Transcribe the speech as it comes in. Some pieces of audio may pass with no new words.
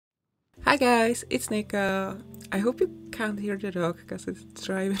Hi guys, it's Nika. I hope you can't hear the dog because it's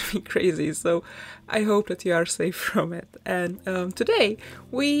driving me crazy, so I hope that you are safe from it. And today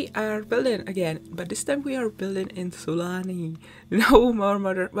we are building again, but this time we are building in Sulani. No more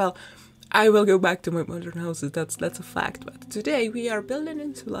modern, well, I will go back to my modern houses, that's a fact, but today we are building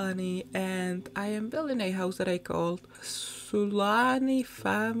in Sulani and I am building a house that I called Sulani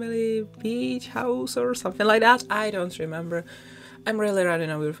Family Beach House or something like that. I don't remember. I'm really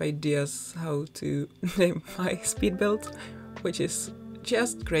running out of ideas how to name my speed build, which is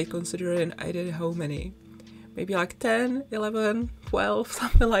just great considering I did how many? Maybe like 10, 11, 12,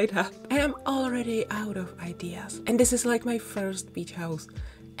 something like that. And I'm already out of ideas. And this is like my first beach house.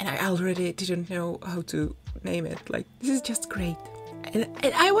 And I already didn't know how to name it. Like, this is just great. And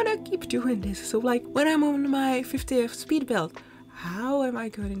I want to keep doing this. So like, when I'm on my 50th speed build, how am I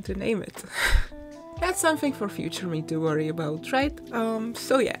going to name it? That's something for future me to worry about, right?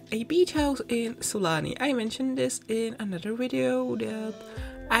 So yeah, a beach house in Sulani. I mentioned this in another video that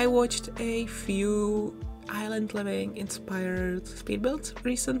I watched a few island living inspired speed builds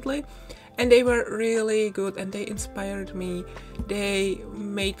recently, and they were really good and they inspired me. They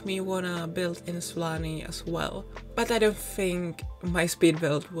made me wanna build in Sulani as well. But I don't think my speed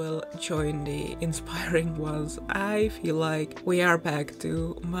build will join the inspiring ones. I feel like we are back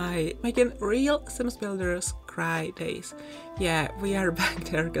to my making real Sims Builders cry days. Yeah, we are back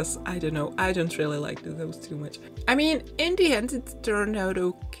there because I don't know, I don't really like those too much. I mean, in the end it turned out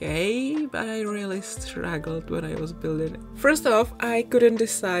okay, but I really struggled when I was building it. First off, I couldn't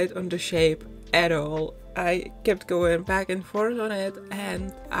decide on the shape at all. I kept going back and forth on it,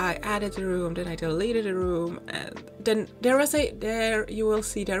 and I added a room, then I deleted a room, and then there you will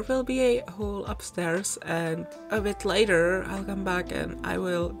see there will be a hole upstairs, and a bit later I'll come back and I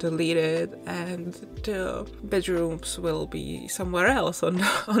will delete it and the bedrooms will be somewhere else on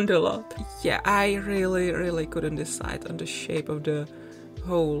the lot. Yeah, I really couldn't decide on the shape of the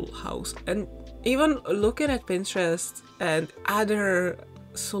whole house, and even looking at Pinterest and other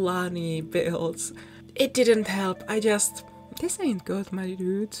Sulani builds, it didn't help. This ain't good, my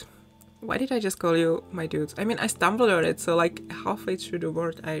dudes. Why did I just call you my dudes? I mean, I stumbled on it, so like halfway through the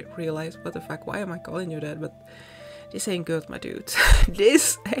word I realized, what the fuck, why am I calling you that? But this ain't good, my dudes.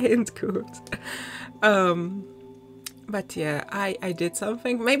 This ain't good. But yeah, I did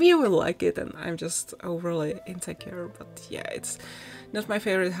something. Maybe you will like it and I'm just overly insecure, but yeah, it's not my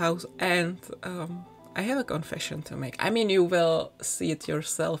favorite house, and I have a confession to make. I mean, you will see it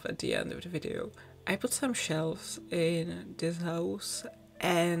yourself at the end of the video. I put some shelves in this house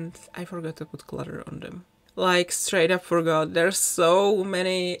and I forgot to put clutter on them. Like, straight up forgot. There's so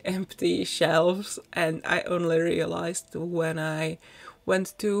many empty shelves and I only realized when I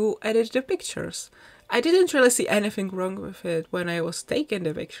went to edit the pictures. I didn't really see anything wrong with it when I was taking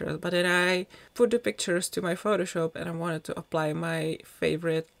the pictures, but then I put the pictures to my Photoshop and I wanted to apply my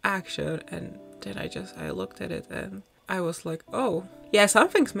favorite action, and then I looked at it and I was like, oh, yeah,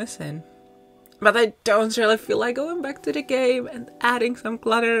 something's missing. But I don't really feel like going back to the game and adding some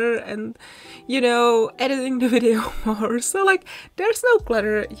clutter and, you know, editing the video more. So like, there's no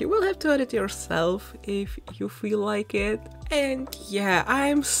clutter. You will have to edit yourself if you feel like it. And yeah,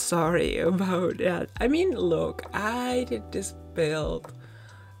 I'm sorry about that. I mean, look, I did this build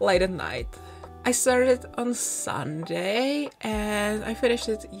late at night. I started on Sunday and I finished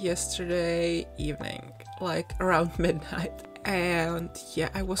it yesterday evening, like around midnight. And yeah,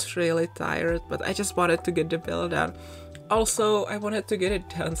 I was really tired, but I just wanted to get the build done. Also, I wanted to get it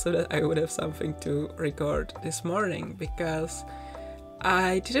done so that I would have something to record this morning, because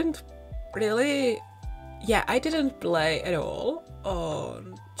I didn't really... Yeah, I didn't play at all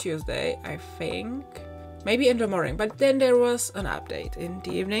on Tuesday, I think. Maybe in the morning, but then there was an update in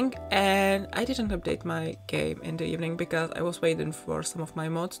the evening and I didn't update my game in the evening because I was waiting for some of my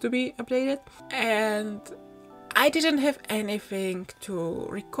mods to be updated. And I didn't have anything to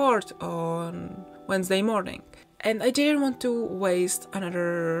record on Wednesday morning. And I didn't want to waste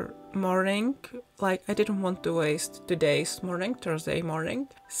another morning. Like, I didn't want to waste today's morning, Thursday morning.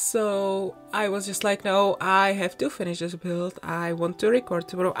 So I was just like, no, I have to finish this build. I want to record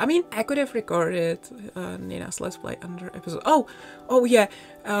tomorrow. I mean, I could have recorded Nina's Let's Play under episode. Oh yeah.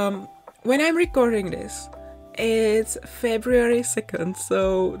 When I'm recording this, it's February 2nd,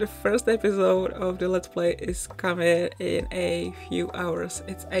 so the first episode of the Let's Play is coming in a few hours.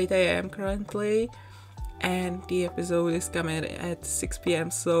 It's 8 AM currently, and the episode is coming at 6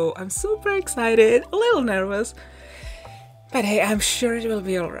 PM, so I'm super excited, a little nervous, but hey, I'm sure it will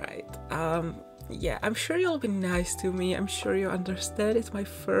be alright. yeah, I'm sure you'll be nice to me. I'm sure you understand it's my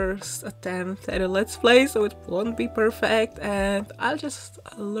first attempt at a Let's Play, so it won't be perfect, and I'll just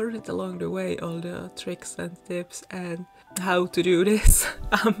learn it along the way, all the tricks and tips and how to do this.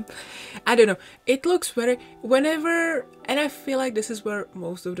 I don't know. It looks very... Whenever... And I feel like this is where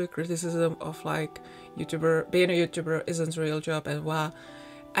most of the criticism of like being a YouTuber isn't a real job and wow.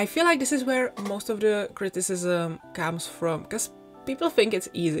 I feel like this is where most of the criticism comes from, because people think it's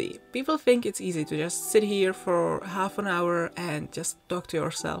easy. People think it's easy to just sit here for half an hour and just talk to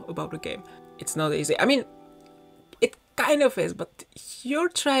yourself about the game. It's not easy. I mean, it kind of is, but you're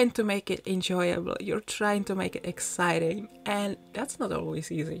trying to make it enjoyable. You're trying to make it exciting, and that's not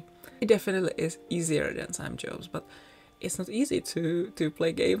always easy. It definitely is easier than some jobs, but it's not easy to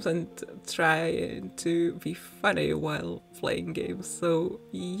play games and try to be funny while playing games. So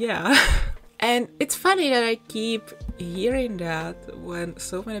yeah. And it's funny that I keep hearing that when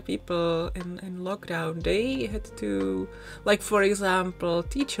so many people in lockdown, they had to, like for example,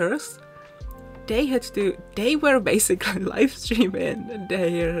 teachers, they were basically live streaming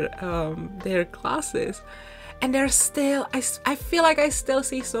their classes. And there's still, I feel like I still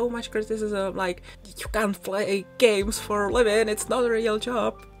see so much criticism, like, you can't play games for a living, it's not a real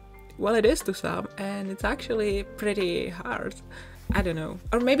job. Well, it is to some, and it's actually pretty hard. I don't know.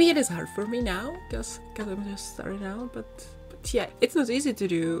 Or maybe it is hard for me now, because I'm just starting out, but yeah, it's not easy to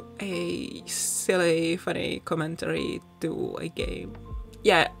do a silly, funny commentary to a game.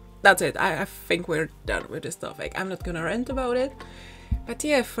 Yeah, that's it. I think we're done with this topic. I'm not gonna rant about it. But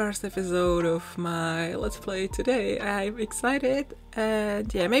yeah, first episode of my Let's Play today. I'm excited,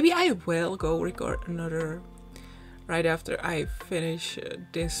 and yeah, maybe I will go record another right after I finish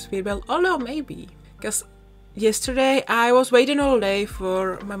this Speedbuild. Oh no, maybe, because yesterday I was waiting all day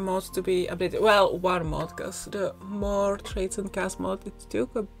for my mods to be updated. Well, one mod, because the more traits and cast mod, it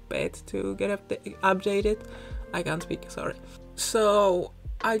took a bit to get updated. I can't speak, sorry. So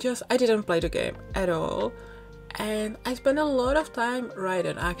I didn't play the game at all. And I spent a lot of time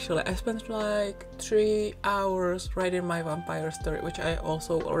writing, actually. I spent like 3 hours writing my vampire story, which I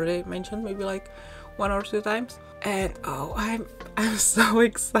also already mentioned maybe like 1 or 2 times. And oh, I'm so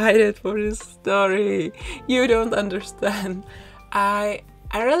excited for this story. You don't understand. I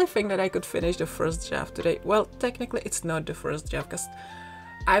really think that I could finish the first draft today. Well, technically it's not the first draft, because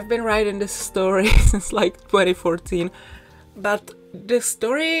I've been writing this story since like 2014. But the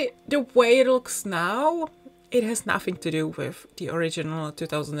story, the way it looks now, it has nothing to do with the original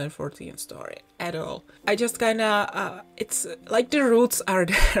 2014 story at all. I just kinda, it's like the roots are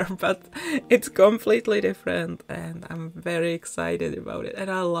there, but it's completely different, and I'm very excited about it,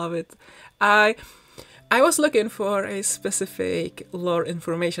 and I love it. I was looking for a specific lore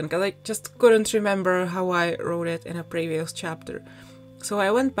information, because I just couldn't remember how I wrote it in a previous chapter. So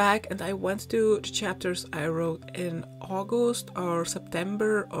I went back and I went to the chapters I wrote in August or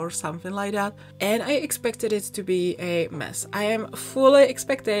September or something like that, and I expected it to be a mess. I am fully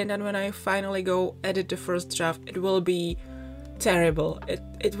expecting that when I finally go edit the first draft, it will be terrible.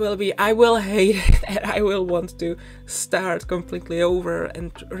 It will be, I will hate it, and I will want to start completely over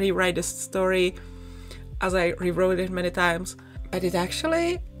and rewrite the story as I rewrote it many times. But it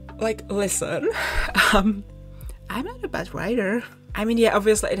actually, like, listen, I'm not a bad writer. I mean, yeah,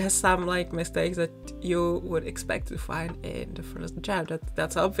 obviously it has some like mistakes that you would expect to find in the first draft.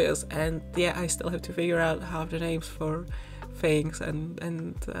 That's obvious, and yeah, I still have to figure out half the names for things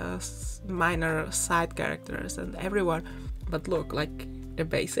and minor side characters and everyone. But look, like the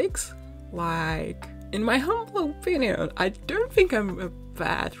basics, like in my humble opinion, I don't think I'm a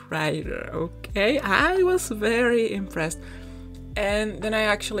bad writer. Okay, I was very impressed. And then I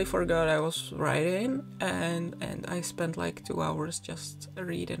actually forgot I was writing, and I spent like 2 hours just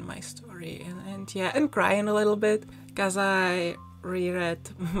reading my story and crying a little bit, because I reread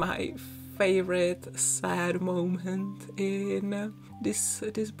my favorite sad moment in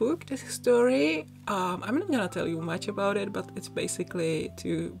this book, this story. I'm not gonna tell you much about it, but it's basically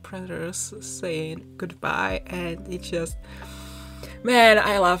 2 brothers saying goodbye, and it's just, man,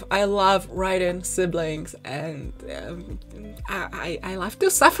 I love writing siblings, and I love to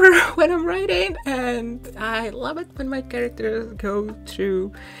suffer when I'm writing, and I love it when my characters go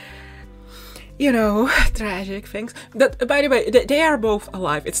through, you know, tragic things. That, by the way, they are both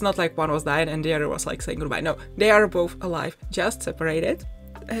alive. It's not like one was dying and the other was like saying goodbye. No, they are both alive, just separated,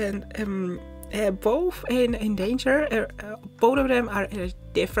 and both in danger. Both of them are in a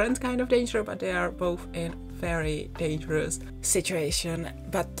different kind of danger, but they are both in very dangerous situation.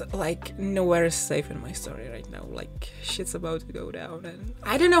 But like, nowhere is safe in my story right now. Like, shit's about to go down, and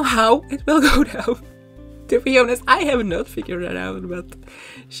I don't know how it will go down. To be honest, I have not figured that out, but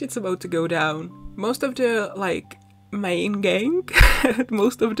shit's about to go down. most of the like main gang,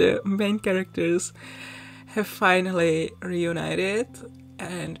 most of the main characters have finally reunited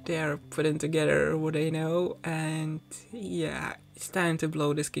and they are putting together what they know, and yeah, it's time to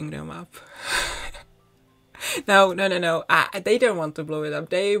blow this kingdom up. No. They don't want to blow it up.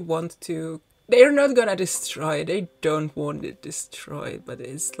 They're not gonna destroy it. They don't want it destroyed, but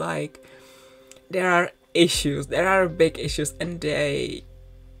it's like there are issues. There are big issues, and they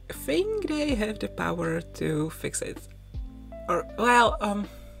think they have the power to fix it. Or, well,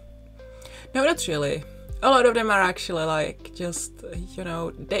 no, not really. A lot of them are actually like just, you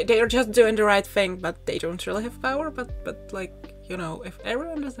know, they're just doing the right thing, but they don't really have power. But like, you know, if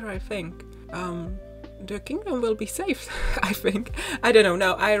everyone does the right thing, the kingdom will be saved. I think. I don't know.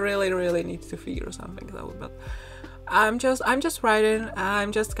 No, I really need to figure something out. But I'm just writing.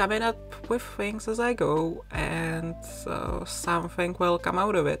 I'm just coming up with things as I go, and so something will come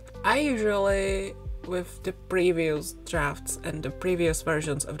out of it. I usually, with the previous drafts and the previous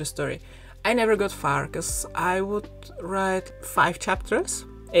versions of the story, I never got far, because I would write 5 chapters,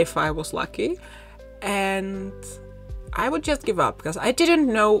 if I was lucky, and I would just give up, because I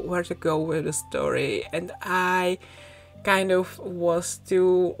didn't know where to go with the story, and I kind of was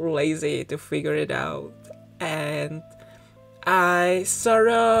too lazy to figure it out, and I sort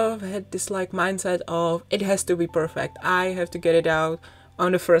of had this like mindset of it has to be perfect, I have to get it out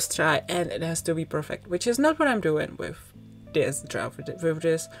on the first try, and it has to be perfect, which is not what I'm doing with this draft. With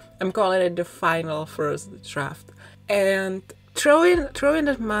this, I'm calling it the final first draft, and throwing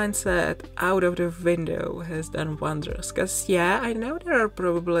that mindset out of the window has done wonders. Because yeah, I know there are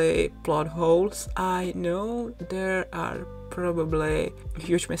probably plot holes, I know there are probably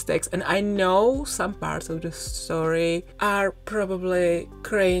huge mistakes, and I know some parts of the story are probably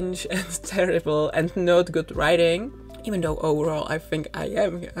cringe and terrible and not good writing, even though overall I think I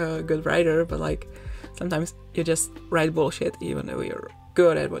am a good writer, but like sometimes you just write bullshit even though you're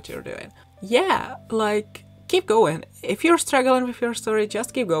good at what you're doing. Yeah, like, keep going. If you're struggling with your story,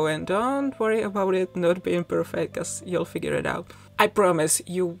 just keep going. Don't worry about it not being perfect, because you'll figure it out. I promise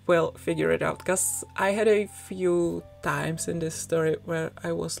you will figure it out, because I had a few times in this story where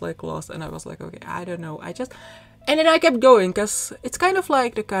I was like lost and I was like, okay, I don't know. And then I kept going, because it's kind of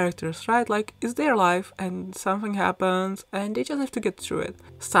like the characters, right? Like, it's their life and something happens and they just have to get through it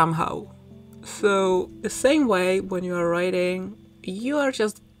somehow. So the same way when you are writing, you are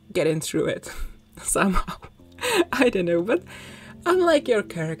just getting through it somehow. I don't know, but unlike your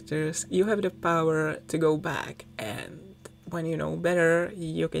characters, you have the power to go back, and when you know better,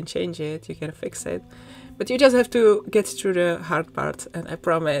 you can change it, you can fix it, but you just have to get through the hard parts, and I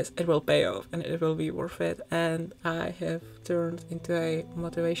promise it will pay off and it will be worth it. And I have turned into a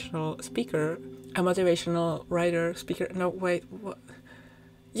motivational speaker, a motivational writer, speaker. No, wait, what?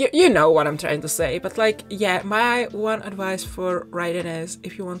 You know what I'm trying to say, but like, yeah, my one advice for writing is,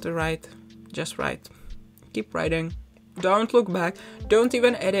 if you want to write, just write. Keep writing. Don't look back. Don't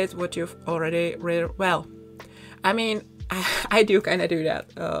even edit what you've already read. Well, I mean, I do kind of do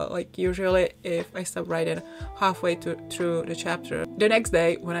that. Like, usually if I stop writing halfway through the chapter, the next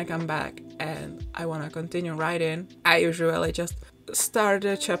day when I come back and I want to continue writing, I usually just start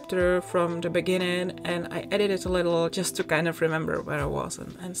the chapter from the beginning and I edit it a little just to kind of remember where I was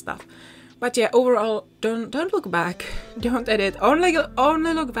and stuff. But yeah, overall, don't look back. Don't edit. Only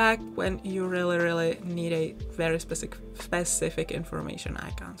look back when you really need a very specific information. I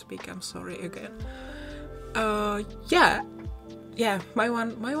can't speak. I'm sorry again. Yeah. My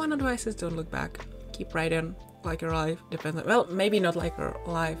one advice is don't look back. Keep writing. Like your life depends on. Well, maybe not like your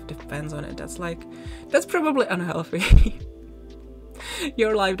life depends on it. That's probably unhealthy.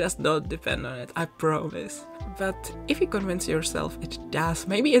 Your life does not depend on it, I promise. But if you convince yourself it does,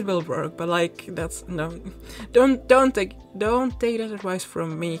 maybe it will work. But like, that's no, don't take that advice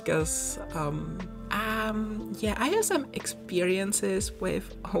from me, because yeah, I have some experiences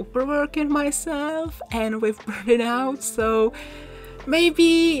with overworking myself and with burning out. So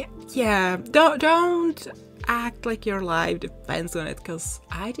maybe, yeah, don't act like your life depends on it, because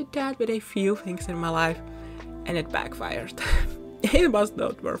I did that with a few things in my life and it backfired. It was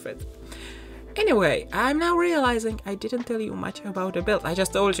not worth it. Anyway, I'm now realizing I didn't tell you much about the build. I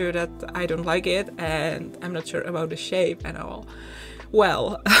just told you that I don't like it and I'm not sure about the shape and all.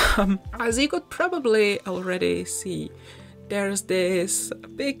 Well, as you could probably already see, there's this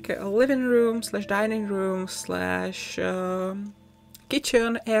big living room / dining room /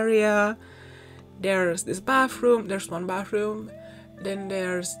 kitchen area. There's this bathroom, there's one bathroom, then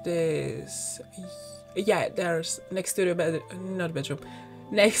there's this, yeah, there's next to the bed, not bedroom,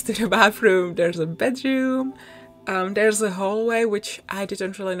 next to the bathroom there's a bedroom, There's a hallway which I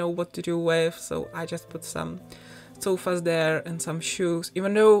didn't really know what to do with, so I just put some sofas there and some shoes,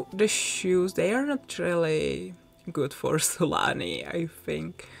 even though the shoes, they are not really good for Sulani, I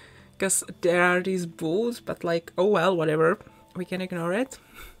think, because there are these boots, but like, oh well, whatever, we can ignore it.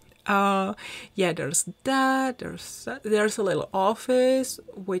 Yeah, there's that, there's a little office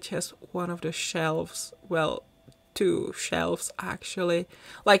which has one of the shelves, well, two shelves actually,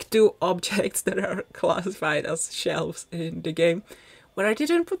 like two objects that are classified as shelves in the game, where I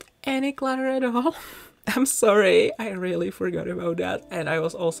didn't put any clutter at all. I'm sorry, I really forgot about that, and I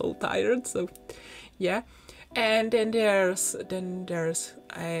was also tired, so yeah. And then there's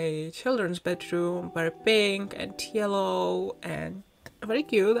a children's bedroom, very pink and yellow and very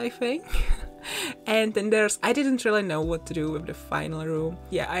cute, I think. And then I didn't really know what to do with the final room.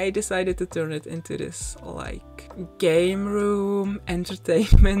 Yeah, I decided to turn it into this like game room,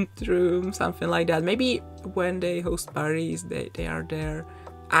 entertainment room, something like that. Maybe when they host parties, they are there.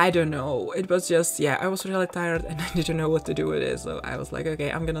 I don't know. It was just, yeah, I was really tired and I didn't know what to do with it. So I was like,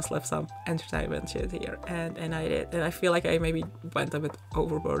 okay, I'm gonna slap some entertainment shit here. And I did. And I feel like I maybe went a bit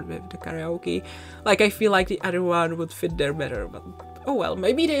overboard with the karaoke. Like, I feel like the other one would fit there better, but oh well.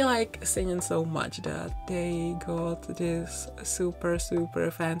 Maybe they like singing so much that they got this super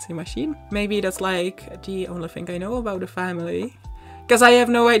fancy machine. Maybe that's like the only thing I know about the family. Because I have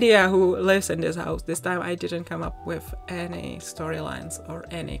no idea who lives in this house. This time I didn't come up with any storylines or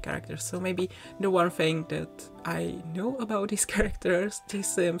any characters. So maybe the one thing that I know about these characters, these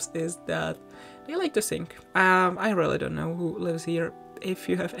Sims, is that they like to sing. I really don't know who lives here. If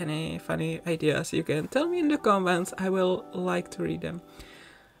you have any funny ideas, you can tell me in the comments. I will like to read them.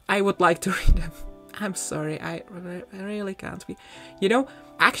 I would like to read them. I'm sorry, I really can't be. You know,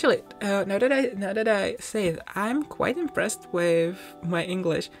 actually, now that I say it, I'm quite impressed with my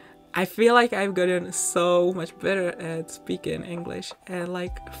English. I feel like I've gotten so much better at speaking English and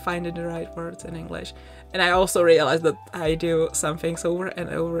like finding the right words in English. And I also realized that I do some things over and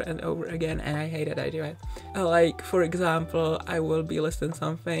over and over again, and I hate that I do it. Like, for example, I will be listing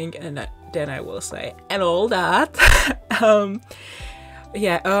something and then I will say, and all that.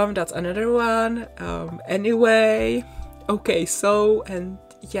 Yeah, that's another one. Anyway, okay, so, and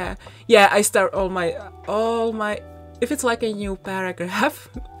yeah, I start all my, if it's like a new paragraph,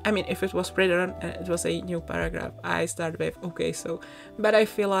 I mean, if it was written and it was a new paragraph, I start with, okay, so, but I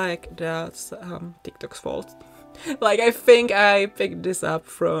feel like that's TikTok's fault. Like, I think I picked this up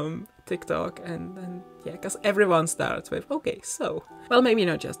from TikTok and yeah, because everyone starts with, okay, so. Well, maybe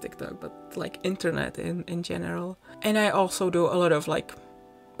not just TikTok, but like internet in general. And I also do a lot of like,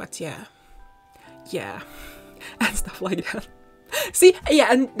 but yeah, and stuff like that. See,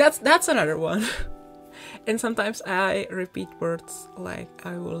 yeah, and that's another one. And sometimes I repeat words, like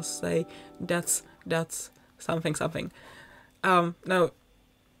I will say, that's something. No,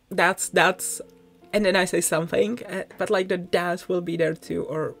 that's, and then I say something, but like the that will be there too,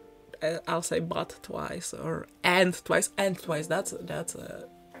 or I'll say but twice, or and twice. That's a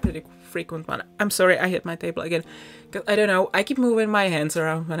pretty frequent one. I'm sorry, I hit my table again, because I don't know, I keep moving my hands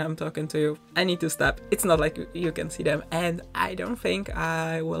around when I'm talking to you. I need to stop. It's not like you can see them, and I don't think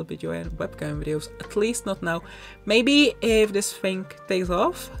I will be doing webcam videos, at least not now. Maybe if this thing takes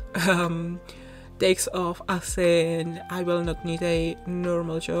off, as in I will not need a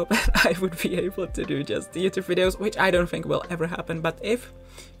normal job and I would be able to do just YouTube videos, which I don't think will ever happen. But if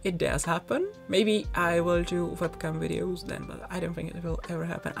it does happen, maybe I will do webcam videos then, but I don't think it will ever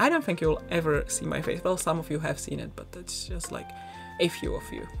happen. I don't think you'll ever see my face. Well, some of you have seen it, but it's just like a few of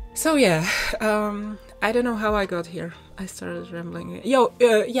you. So yeah, I don't know how I got here. I started rambling.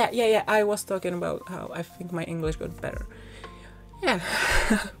 Yeah, I was talking about how I think my English got better. Yeah.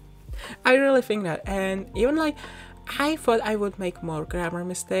 I really think that, and even like I thought I would make more grammar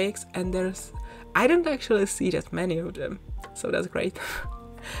mistakes, and I don't actually see that many of them, so that's great.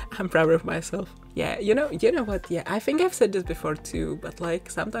 I'm proud of myself. Yeah, you know what, yeah, I think I've said this before too, but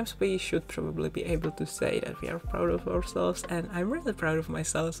like sometimes we should probably be able to say that we are proud of ourselves, and I'm really proud of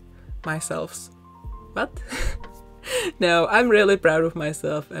myself. What? No, I'm really proud of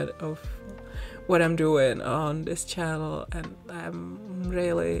myself and of what I'm doing on this channel, and I'm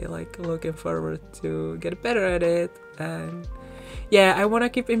really like looking forward to get better at it. And yeah, I want to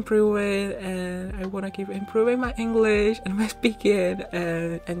keep improving, and I want to keep improving my English and my speaking,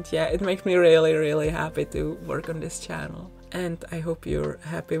 and yeah, it makes me really happy to work on this channel. And I hope you're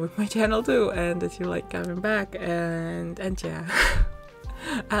happy with my channel too, and that you like coming back, and yeah.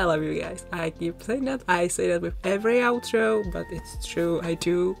 I love you guys. I keep saying that. I say that with every outro, but it's true. I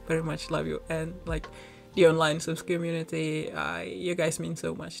do very much love you, and like the online Sims community. You guys mean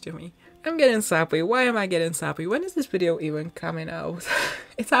so much to me. I'm getting sappy. Why am I getting sappy? When is this video even coming out?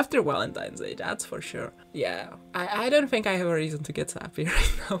 It's after Valentine's Day, that's for sure. Yeah, I don't think I have a reason to get sappy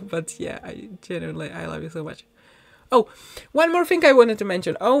right now, but yeah, I love you so much. Oh, one more thing I wanted to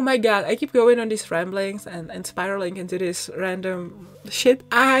mention. Oh my god, I keep going on these ramblings and spiraling into this random shit.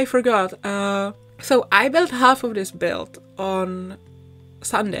 I forgot. So I built half of this build on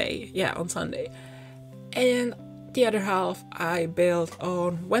Sunday. Yeah, on Sunday. And the other half I built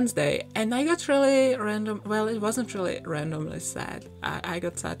on Wednesday, and I got really random. Well, it wasn't really randomly sad. I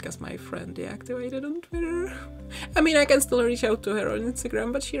got sad because my friend deactivated on Twitter. I mean, I can still reach out to her on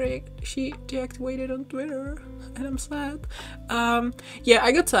Instagram, but she deactivated on Twitter, and I'm sad. Yeah,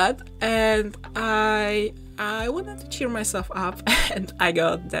 I got sad, and I wanted to cheer myself up, and I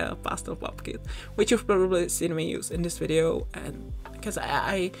got the pastel pop kit, which you've probably seen me use in this video, and because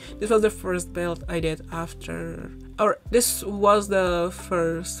this was the first build I did after, or this was the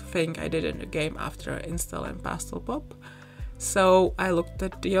first thing I did in the game after installing Pastel Pop. So I looked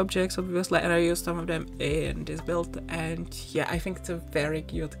at the objects obviously, and I used some of them in this build, and yeah, I think it's a very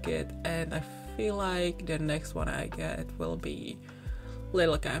cute kit, and I feel like the next one I get will be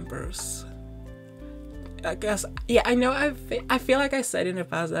Little Campers. I guess, yeah, I know I feel like I said in the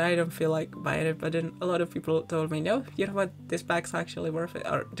past that I don't feel like buying it, but then a lot of people told me, no, you know what, this bag's actually worth it,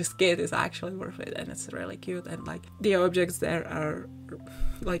 or this kit is actually worth it, and it's really cute, and like the objects there are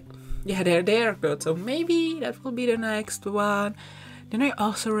like, yeah, they're good, so maybe that will be the next one. Then I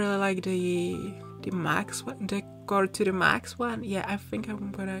also really like the max one, the core to the max one. Yeah, I think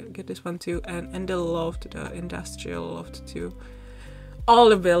I'm gonna get this one too, and the loft, the industrial loft too. All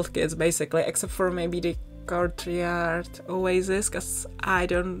the build kits basically, except for maybe the courtyard oasis, because I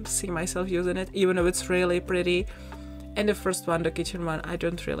don't see myself using it, even though it's really pretty. And the first one, the kitchen one, I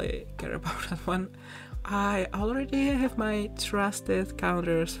don't really care about that one. I already have my trusted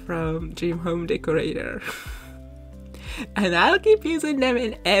counters from Dream Home Decorator. And I'll keep using them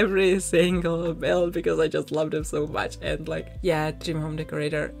in every single build because I just love them so much. And like, yeah, Dream Home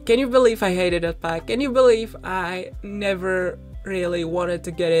Decorator. Can you believe I hated that pack? Can you believe I never really wanted to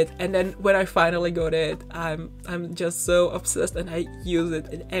get it, and then when I finally got it, I'm just so obsessed, and I use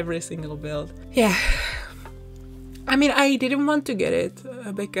it in every single build. Yeah, I mean, I didn't want to get it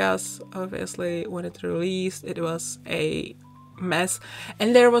because obviously when it released it was a mess,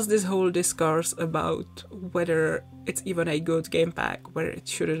 and there was this whole discourse about whether it's even a good game pack, whether it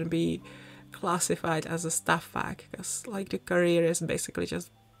shouldn't be classified as a stuff pack, because like the career is basically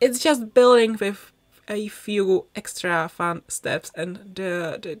it's just building with a few extra fun steps, and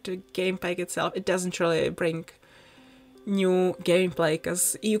the game pack itself, it doesn't really bring new gameplay,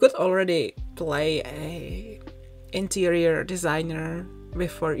 because you could already play a interior designer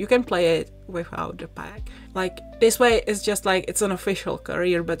before. You can play it without the pack. Like this way, it's just like it's an official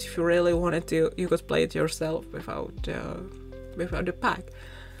career, but if you really wanted to, you could play it yourself without the pack.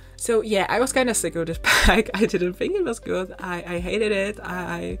 So yeah, I was kind of sick of this pack. I didn't think it was good. I hated it.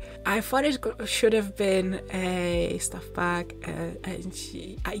 I thought it should have been a stuff pack.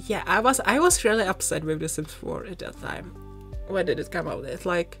 Yeah, I was really upset with The Sims 4 at that time. When did it come out? It's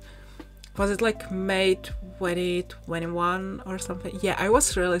like, was it like May 2021 or something? Yeah, I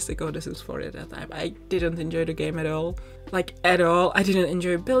was really sick of The Sims 4 at that time. I didn't enjoy the game at all. Like at all. I didn't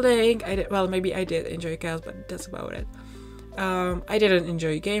enjoy building. Well, maybe I did enjoy chaos, but that's about it. I didn't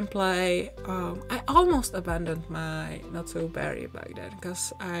enjoy gameplay. I almost abandoned my Not So Berry back then,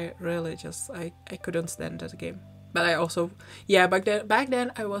 because I really I couldn't stand that game. But I also, yeah, back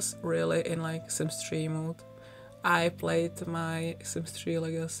then I was really in like Sims 3 mood. I played my Sims 3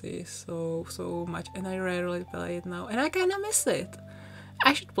 Legacy so much, and I rarely play it now, and I kinda miss it.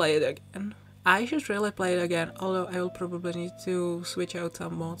 I should play it again. I should really play it again, although I will probably need to switch out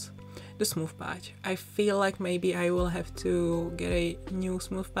some mods. The smooth patch. I feel like maybe I will have to get a new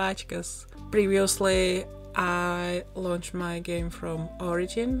smooth patch, because previously I launched my game from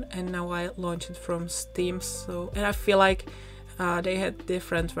Origin and now I launched it from Steam, and I feel like they had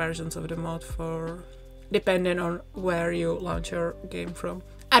different versions of the mod for depending on where you launch your game from.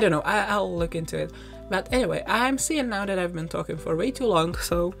 I don't know, I'll look into it. But anyway, I'm seeing now that I've been talking for way too long,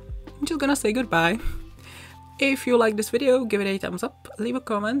 so I'm just gonna say goodbye. If you like this video, give it a thumbs up, leave a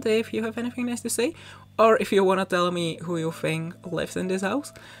comment if you have anything nice to say, or if you wanna tell me who you think lives in this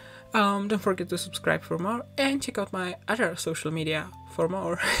house. Don't forget to subscribe for more, and check out my other social media for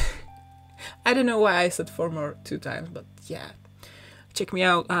more. I don't know why I said for more 2 times, but yeah. Check me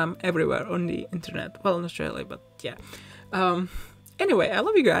out, I'm everywhere on the internet. Well, not really, but yeah. Anyway, I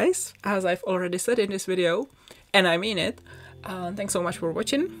love you guys, as I've already said in this video, and I mean it. Thanks so much for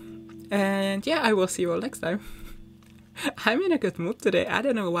watching. And yeah, I will see you all next time. I'm in a good mood today. I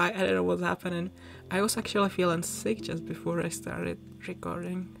don't know why. I don't know what's happening. I was actually feeling sick just before I started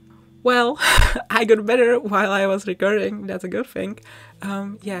recording. Well, I got better while I was recording. That's a good thing.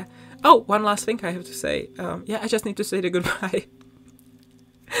 Yeah. Oh, one last thing I have to say. Yeah, I just need to say the goodbye.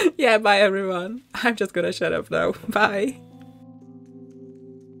 Yeah, bye everyone. I'm just gonna shut up now. Bye.